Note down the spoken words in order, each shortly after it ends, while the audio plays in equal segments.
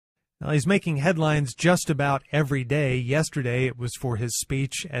Well, he's making headlines just about every day. Yesterday, it was for his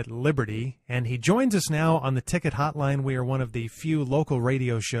speech at Liberty, and he joins us now on the Ticket Hotline. We are one of the few local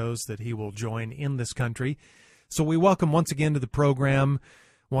radio shows that he will join in this country. So we welcome once again to the program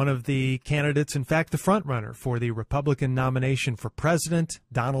one of the candidates, in fact, the front runner for the Republican nomination for president,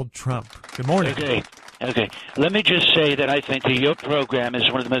 Donald Trump. Good morning. Okay. Let me just say that I think that your program is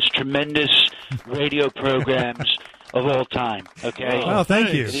one of the most tremendous radio programs of all time. Okay. Well,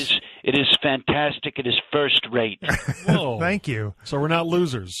 thank you. It is fantastic. It is first rate. Whoa. Thank you. So we're not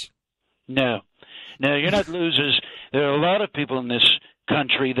losers. No, you're not losers. There are a lot of people in this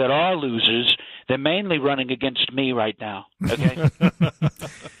country that are losers. They're mainly running against me right now. Okay.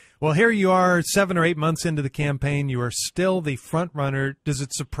 Well, here you are 7 or 8 months into the campaign. You are still the front runner. Does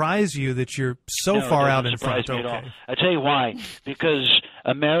it surprise you that you're so far out in front? No, it doesn't surprise me at all. I'll tell you why. Because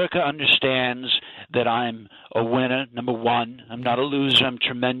America understands that I'm a winner, number one. I'm not a loser. I'm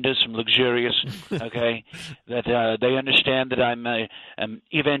tremendous. I'm luxurious. Okay. That they understand that I'm an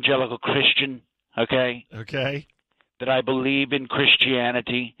evangelical Christian. Okay. Okay. That I believe in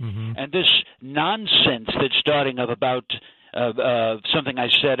Christianity. Mm-hmm. And this nonsense that's starting up about something I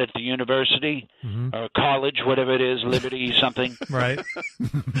said at the university or college, whatever it is, Liberty something. Right.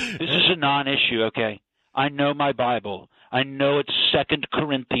 This is a non-issue, okay? I know my Bible. I know it's 2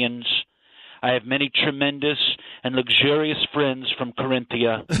 Corinthians. I have many tremendous and luxurious friends from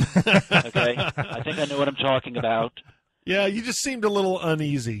Corinthia. Okay? I think I know what I'm talking about. Yeah, you just seemed a little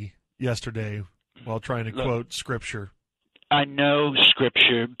uneasy yesterday while trying to quote Scripture. I know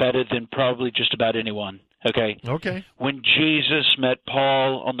Scripture better than probably just about anyone. Okay. When Jesus met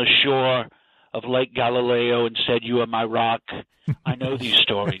Paul on the shore of Lake Galileo and said, "You are my rock," I know these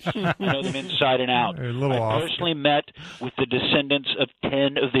stories. I know them inside and out. I personally met with the descendants of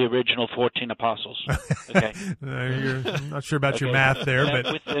 10 of the original 14 apostles. Okay. I'm not sure about your math there,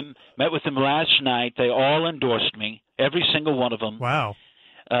 met with them last night. They all endorsed me, every single one of them. Wow.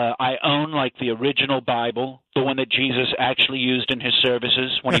 I own, like, the original Bible, the one that Jesus actually used in his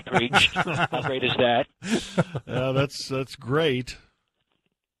services when he preached. How great is that? Yeah, that's great.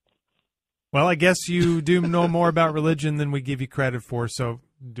 Well, I guess you do know more about religion than we give you credit for, so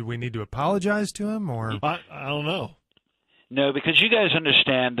do we need to apologize to him? Or I don't know. No, because you guys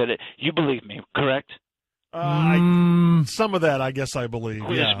understand that you believe me, correct? Some of that, I guess I believe.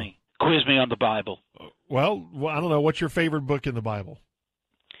 Quiz me on the Bible. Well, I don't know. What's your favorite book in the Bible?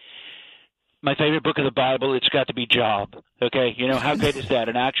 My favorite book of the Bible, it's got to be Job. Okay? You know, how great is that?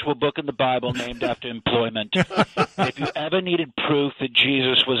 An actual book in the Bible named after employment. If you ever needed proof that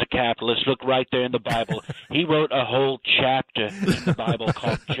Jesus was a capitalist, look right there in the Bible. He wrote a whole chapter in the Bible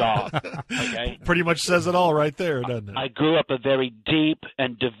called Job. Okay? Pretty much says it all right there, doesn't it? I grew up a very deep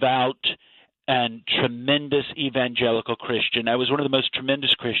and devout and tremendous evangelical Christian. I was one of the most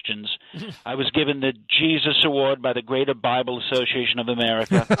tremendous Christians. I was given the Jesus Award by the Greater Bible Association of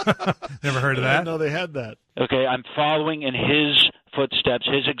America. Never heard of that? I didn't know they had that. Okay, I'm following in his footsteps,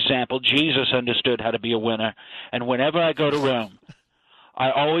 his example. Jesus understood how to be a winner. And whenever I go to Rome,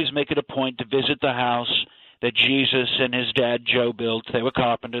 I always make it a point to visit the house that Jesus and his dad Joe built. They were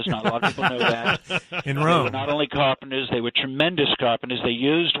carpenters. Not a lot of people know that. In Rome. They were not only carpenters, they were tremendous carpenters. They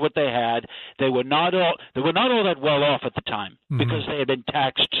used what they had. They were not all that well off at the time because they had been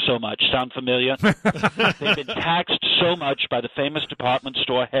taxed so much. Sound familiar? They'd been taxed so much by the famous department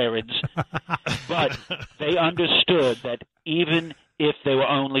store Herod's. But they understood that even if they were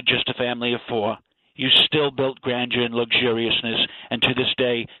only just a family of 4, you still built grandeur and luxuriousness, and to this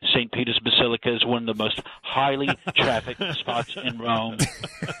day, St. Peter's Basilica is one of the most highly trafficked spots in Rome.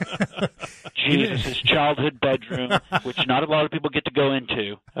 Jesus' childhood bedroom, which not a lot of people get to go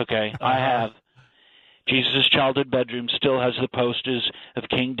into, okay, I have. Jesus' childhood bedroom still has the posters of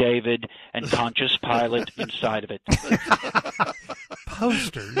King David and Pontius Pilate inside of it.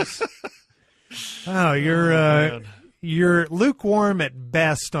 Posters? Oh, you're lukewarm at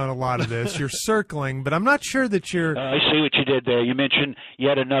best on a lot of this. You're circling, but I'm not sure that you're... I see what you did there. You mentioned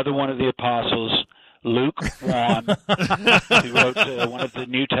yet another one of the apostles, lukewarm, who wrote one of the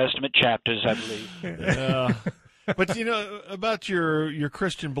New Testament chapters, I believe. But, you know, about your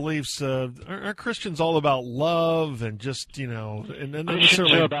Christian beliefs, aren't Christians all about love and just, you know... and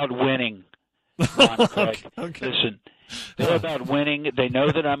Christians are about winning, Ron Craig. Okay. Listen. They're about winning. They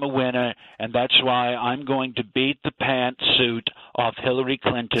know that I'm a winner, and that's why I'm going to beat the pantsuit off Hillary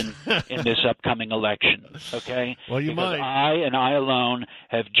Clinton in this upcoming election. Okay? Well, you because might. I and I alone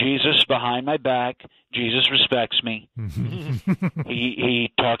have Jesus behind my back. Jesus respects me.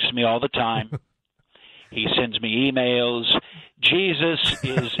 He talks to me all the time. He sends me emails. Jesus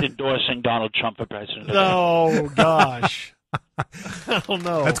is endorsing Donald Trump for president. Oh, gosh. I don't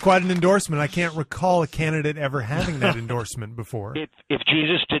know. That's quite an endorsement. I can't recall a candidate ever having that endorsement before. If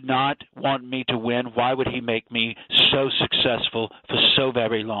Jesus did not want me to win, why would he make me so successful for so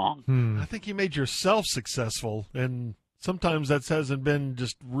very long? I think he made yourself successful, and sometimes that hasn't been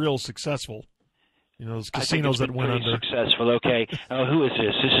just real successful. You know, those casinos that went under. Successful. Okay. Who is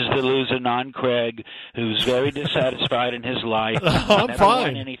this? This is the loser, non-Craig, who's very dissatisfied in his life. I'm never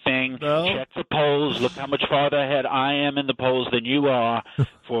fine. Won anything. No. Check the polls. Look how much farther ahead I am in the polls than you are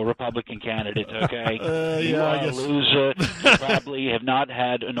for Republican candidates. Okay. You are I guess. a loser. You probably have not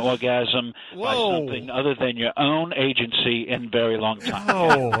had an orgasm by something other than your own agency in a very long time.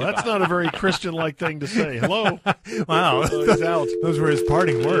 Oh, that's not a very Christian-like thing to say. Hello. Wow. He's out. Those were his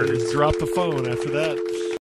parting words. Drop the phone after that.